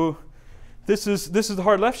 so this is the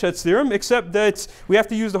Hart-Lefschetz theorem, except that we have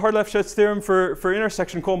to use the Hart-Lefschetz theorem for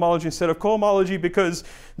intersection cohomology instead of cohomology because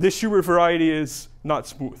this Schubert variety is not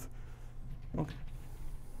smooth. Okay.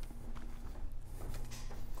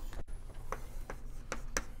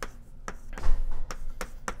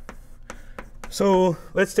 So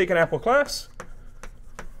let's take an ample class.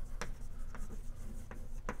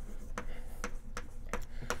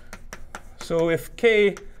 So if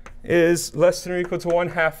k is less than or equal to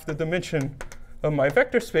 1/2 the dimension of my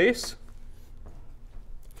vector space,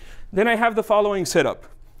 then I have the following setup.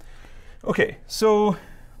 Okay, so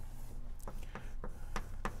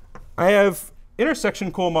I have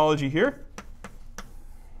intersection cohomology here.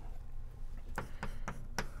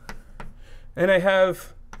 And I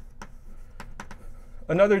have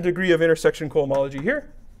another degree of intersection cohomology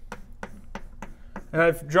here. And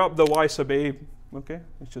I've dropped the y sub a. Okay,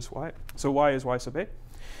 it's just y. So y is y sub a.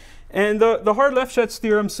 And the Hart-Lefschetz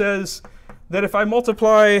theorem says that if I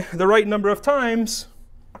multiply the right number of times,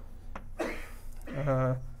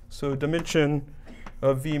 so dimension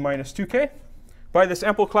of v minus 2k, by this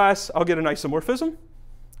ample class, I'll get an isomorphism.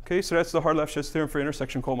 Okay, so that's the Hart-Lefschetz theorem for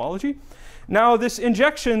intersection cohomology. Now this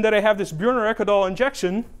injection that I have, this Björner-Ekdahl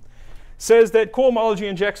injection, says that cohomology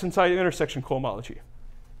injects inside intersection cohomology.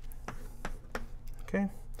 Okay,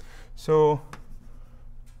 so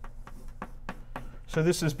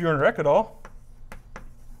this is Björner-Ekdahl.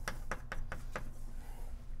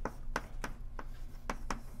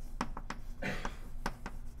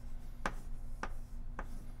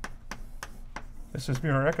 This is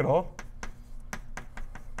Muirek et al.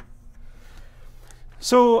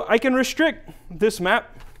 So I can restrict this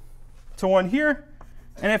map to one here.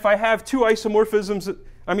 And if I have two isomorphisms,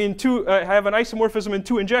 I have an isomorphism in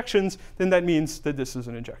two injections, then that means that this is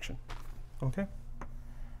an injection. Okay?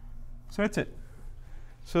 So that's it.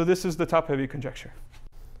 So this is the top-heavy conjecture.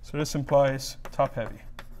 So this implies top-heavy.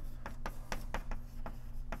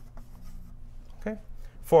 Okay?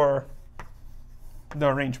 For the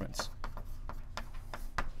arrangements.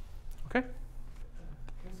 Okay? Can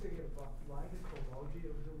you say again why the cohomology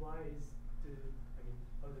of the Y is the,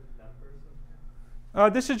 other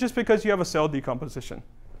numbers? This is just because you have a cell decomposition.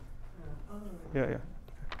 Yeah.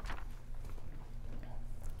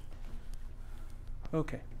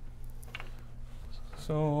 Okay.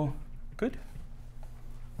 So, good.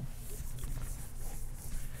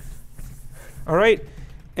 All right.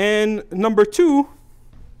 And number 2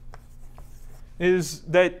 is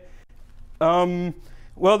that, well,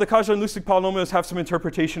 the Hodge and Lustig polynomials have some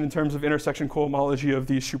interpretation in terms of intersection cohomology of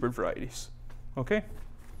these Schubert varieties. Okay?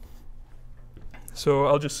 So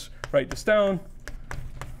I'll just write this down.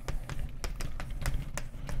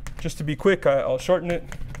 Just to be quick, I'll shorten it.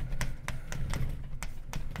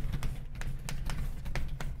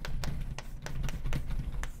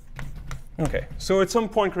 Okay, so it's some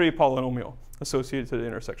Poincare polynomial associated to the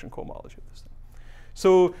intersection cohomology of this thing.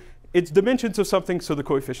 So it's dimensions of something, so the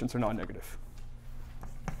coefficients are non-negative.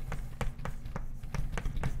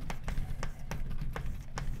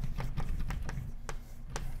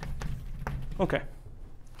 Okay.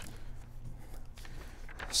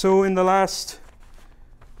 So in the last,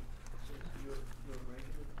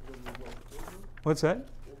 what's that?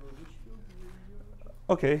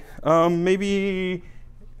 Okay, maybe,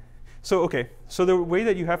 so the way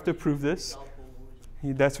that you have to prove this,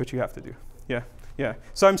 that's what you have to do. Yeah.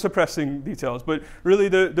 So I'm suppressing details, but really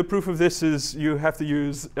the proof of this is you have to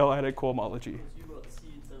use L-adic cohomology.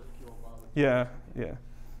 Yeah.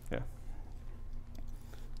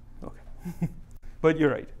 Okay. But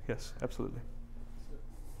you're right, yes, absolutely.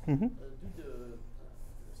 In the case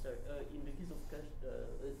of cache,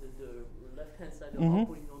 the left-hand side of our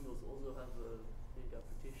polynomials also have an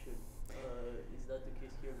interpretation. Is that the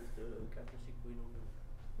case here with the characteristic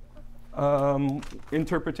polynomial?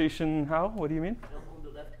 Interpretation how? What do you mean? On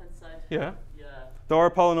the left-hand side? Yeah. Yeah. There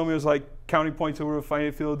are polynomials like counting points over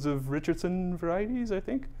finite fields of Richardson varieties, I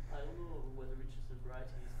think. I don't know whether Richardson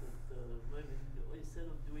varieties, but instead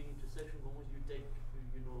of doing intersection moments, you take,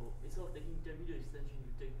 instead of taking intermediate extension,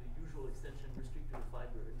 you take the usual extension restrict to the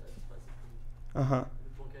fiber, and that's basically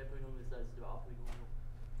the Poincare polynomial, that's the R polynomial.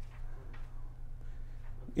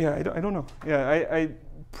 Yeah, I don't know. Yeah, I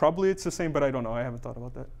probably it's the same, but I don't know. I haven't thought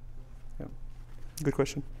about that. Yeah, good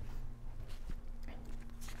question.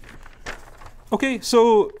 Okay,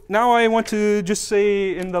 so now I want to just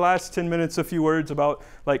say in the last 10 minutes a few words about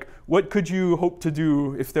like what could you hope to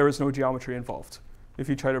do if there was no geometry involved, if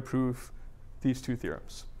you try to prove these two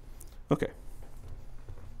theorems. Okay.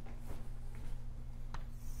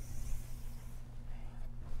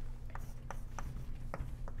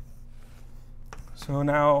 So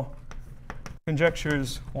now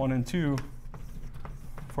conjectures 1 and 2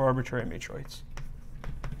 for arbitrary matroids.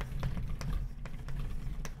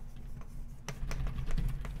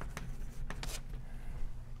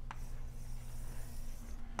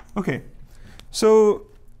 Okay, so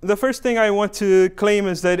the first thing I want to claim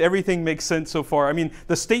is that everything makes sense so far. I mean,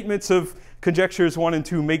 the statements of conjectures 1 and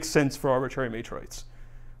 2 make sense for arbitrary matroids.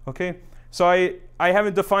 Okay, so I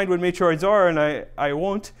haven't defined what matroids are, and I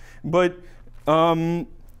won't, but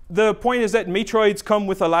the point is that matroids come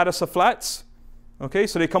with a lattice of flats. Okay,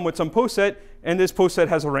 so they come with some poset, and this poset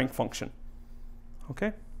has a rank function.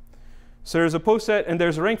 Okay. So there's a poset and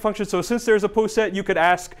there's a rank function. So since there's a poset, you could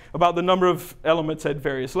ask about the number of elements at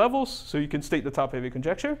various levels. So you can state the top-heavy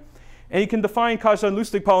conjecture. And you can define Hodge and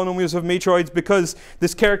Lustig polynomials of matroids because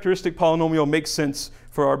this characteristic polynomial makes sense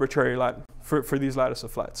for arbitrary for these lattice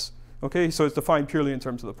of flats. Okay, so it's defined purely in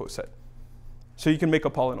terms of the poset. So you can make a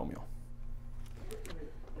polynomial.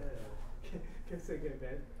 Can you say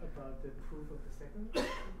again about the proof of the second?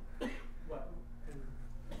 What? And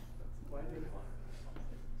why do you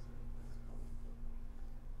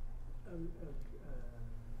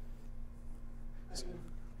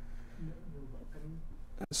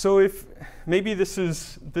So if maybe this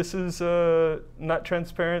is not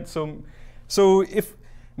transparent. So if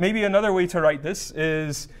maybe another way to write this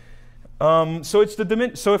is so it's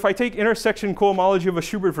the so if I take intersection cohomology of a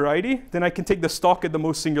Schubert variety, then I can take the stalk at the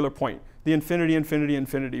most singular point, the infinity, infinity,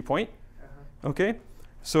 infinity point. Okay,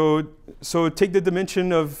 so take the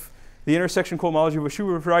dimension of the intersection cohomology of a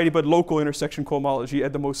Schubert variety, but local intersection cohomology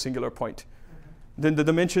at the most singular point. then the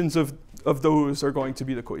dimensions of those are going to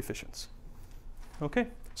be the coefficients. Okay?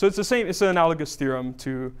 So it's the same, it's an analogous theorem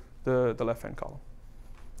to the left-hand column,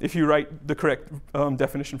 if you write the correct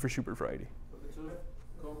definition for Schubert variety.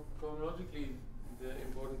 So cohomologically, the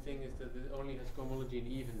important thing is that it only has cohomology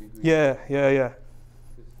in even degree. Yeah. Because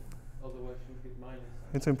otherwise you get minus.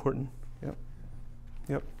 It's important.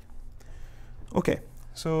 Yep. Okay.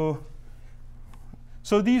 So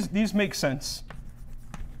these make sense.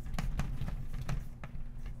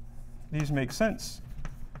 These make sense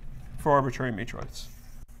for arbitrary matroids.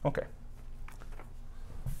 Okay.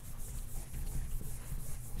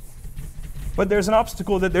 But there's an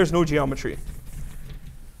obstacle that there's no geometry.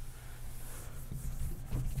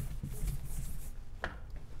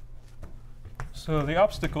 So the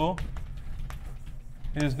obstacle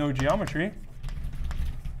is no geometry,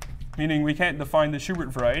 meaning we can't define the Schubert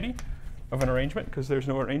variety of an arrangement because there's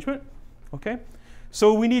no arrangement. Okay?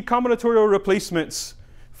 So we need combinatorial replacements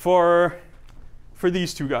for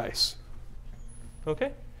these two guys.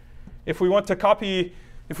 Okay? If we want to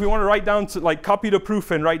write down, copy the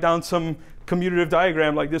proof and write down some commutative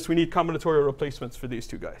diagram like this, we need combinatorial replacements for these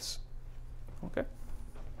two guys. Okay?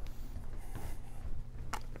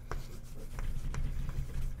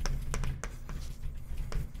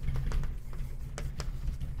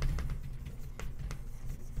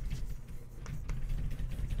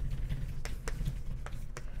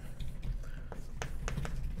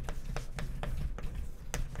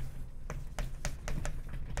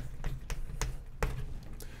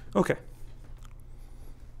 Okay.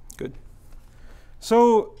 Good.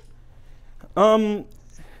 So,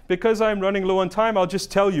 because I'm running low on time, I'll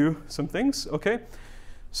just tell you some things. Okay.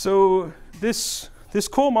 So this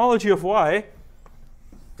cohomology of Y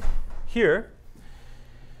here.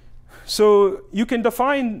 So you can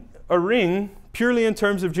define a ring purely in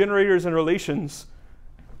terms of generators and relations,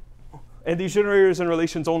 and these generators and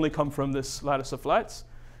relations only come from this lattice of flats.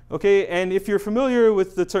 Okay, and if you're familiar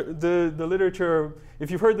with the literature,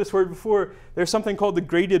 if you've heard this word before, there's something called the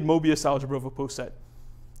graded Mobius algebra of a poset.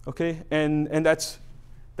 Okay, and that's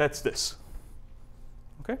this.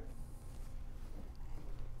 Okay.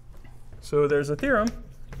 So there's a theorem,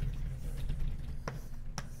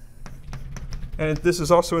 and this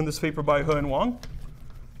is also in this paper by He and Wang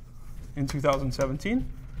in 2017,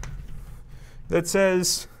 that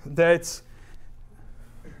says that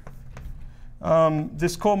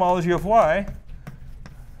this cohomology of Y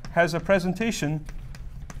has a presentation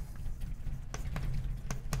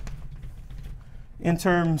in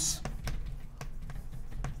terms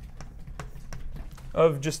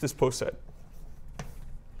of just this poset.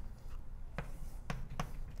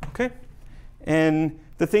 Okay? And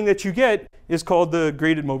the thing that you get is called the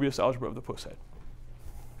graded Mobius algebra of the poset.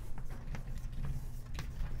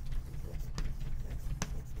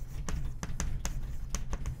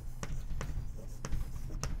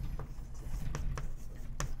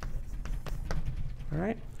 All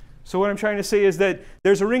right. So what I'm trying to say is that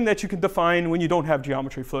there's a ring that you can define when you don't have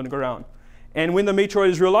geometry floating around. And when the matroid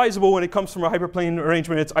is realizable, when it comes from a hyperplane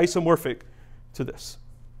arrangement, it's isomorphic to this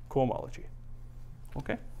cohomology.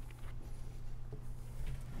 Okay?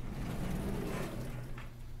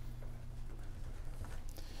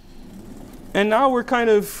 And now we're kind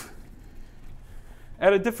of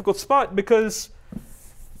at a difficult spot because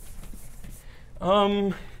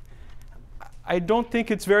I don't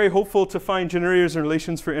think it's very hopeful to find generators and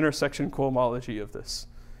relations for intersection cohomology of this.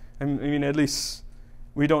 I mean, at least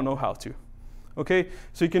we don't know how to. Okay,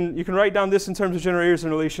 so you can write down this in terms of generators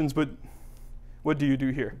and relations, but what do you do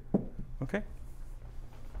here? Okay.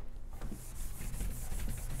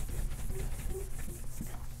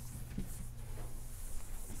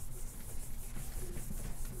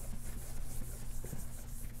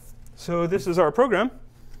 So this is our program.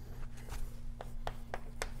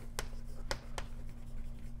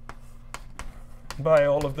 By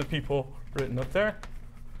all of the people written up there.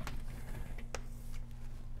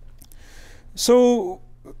 So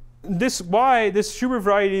this Y, this Schubert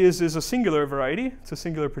variety is a singular variety. It's a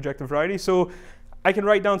singular projective variety. So I can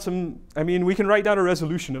write down we can write down a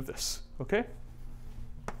resolution of this, okay?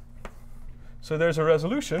 So there's a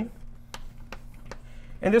resolution.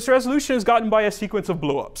 And this resolution is gotten by a sequence of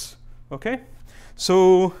blowups, okay?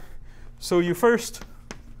 So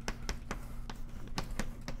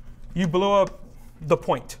you blow up the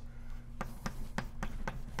point,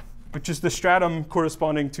 which is the stratum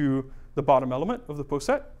corresponding to the bottom element of the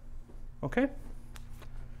poset, okay?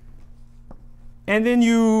 And then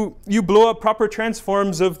you blow up proper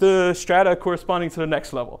transforms of the strata corresponding to the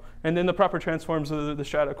next level, and then the proper transforms of the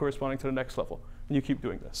strata corresponding to the next level, and you keep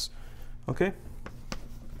doing this, okay?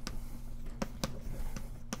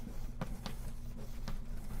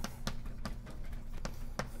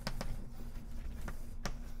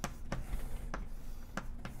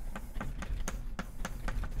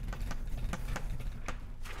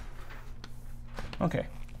 Okay,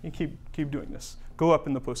 you keep doing this. Go up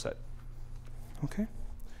in the post set. Okay.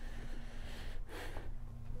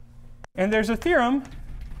 And there's a theorem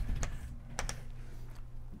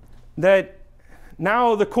that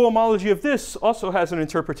now the cohomology of this also has an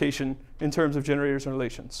interpretation in terms of generators and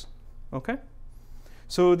relations. Okay?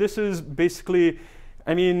 So this is basically,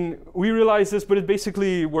 I mean, we realize this, but it's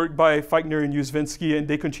basically work by Feichner and Józwiński and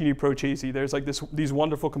De Concini Procesi. There's like these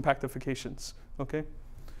wonderful compactifications. Okay?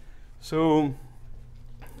 So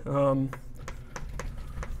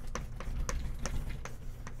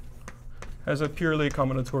as a purely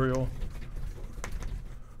combinatorial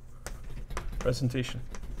presentation.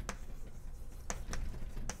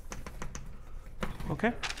 Okay?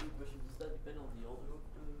 Does that depend on the order of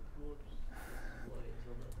the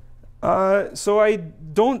groups? So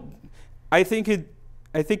I think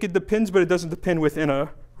it depends, but it doesn't depend within a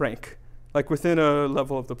rank, like within a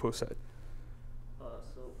level of the post set.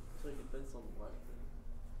 So it depends on what?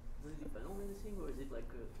 Does it depend on anything, or is it like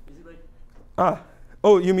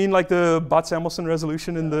Oh, you mean like the Bott-Samuelson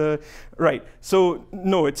resolution in the right? So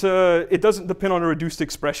no, it doesn't depend on a reduced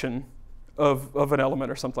expression of an element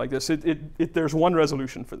or something like this. There's one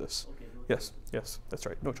resolution for this. Okay, no Yes, that's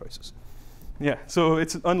right. No choices. Yeah, so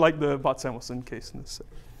it's unlike the Bott-Samuelson case in this.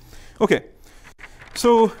 Okay,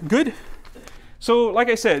 so good. So like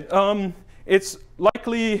I said, it's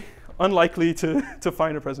unlikely to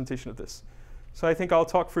find a presentation of this. So I think I'll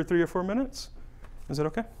talk for 3 or 4 minutes. Is that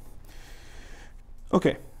okay?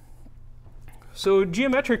 Okay. So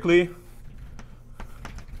geometrically,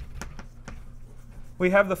 we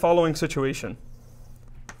have the following situation.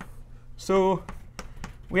 So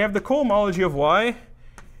we have the cohomology of y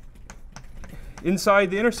inside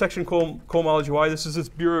the intersection cohomology y. This is this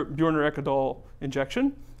Bjorner-Ekdahl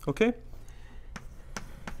injection. Okay.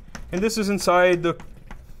 And this is inside the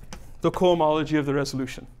cohomology of the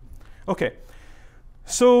resolution. Okay.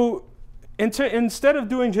 So instead of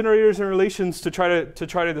doing generators and relations to try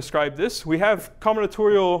to describe this, we have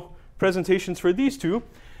combinatorial presentations for these two.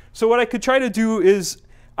 So what I could try to do is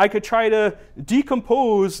I could try to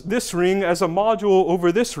decompose this ring as a module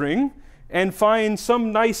over this ring and find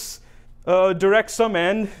some nice direct sum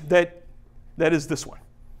end that is this one.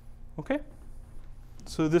 Okay?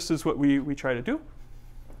 So this is what we try to do.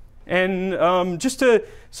 And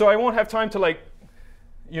so I won't have time to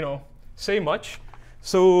say much.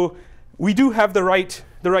 So we do have the right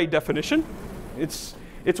definition. It's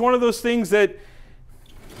one of those things that,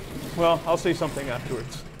 well, I'll say something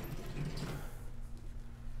afterwards.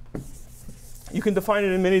 You can define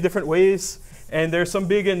it in many different ways, and there's some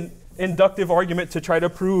big inductive argument to try to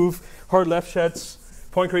prove hard Lefschetz,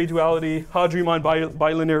 Poincare duality, Hodge-Riemann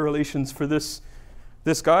bilinear relations for this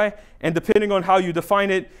guy. And depending on how you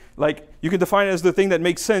define it, like you can define it as the thing that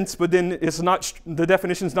makes sense, but then the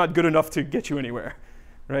definition's not good enough to get you anywhere,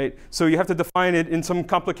 right? So you have to define it in some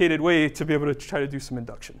complicated way to be able to try to do some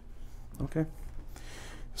induction. Okay.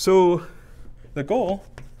 So the goal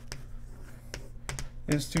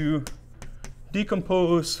is to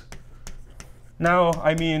decompose. Now,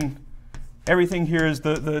 I mean, everything here is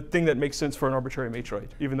the thing that makes sense for an arbitrary matroid,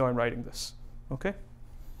 even though I'm writing this. Okay?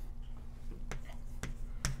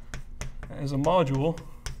 As a module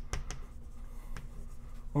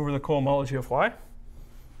over the cohomology of y.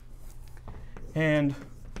 And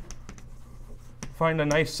find a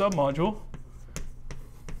nice submodule,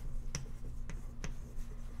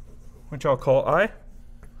 which I'll call I,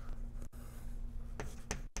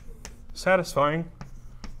 satisfying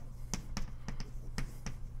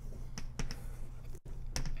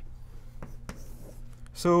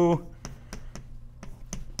so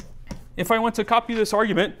if I want to copy this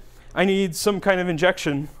argument, I need some kind of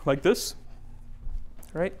injection like this,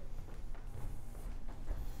 right?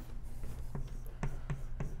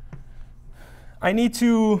 I need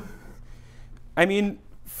to,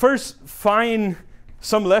 first find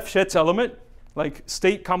some Lefschetz element, like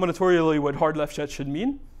state combinatorially what hard Lefschetz should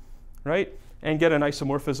mean, right? And get an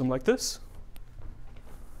isomorphism like this.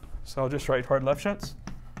 So I'll just write hard Lefschetz.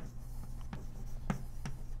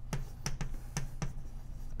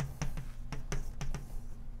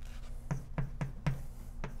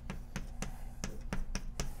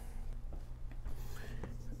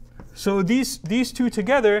 So these two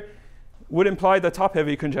together would imply the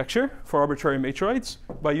top-heavy conjecture for arbitrary matroids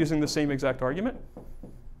by using the same exact argument.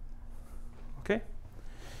 Okay.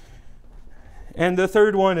 And the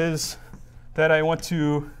third one is that I want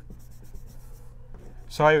to,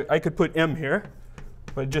 so I could put M here,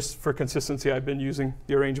 but just for consistency, I've been using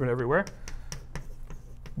the arrangement everywhere.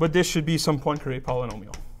 But this should be some Poincare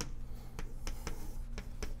polynomial.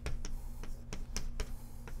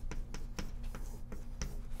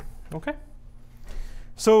 Okay.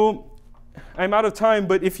 So I'm out of time,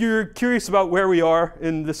 but if you're curious about where we are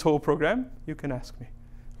in this whole program, you can ask me.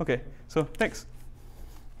 Okay, so thanks.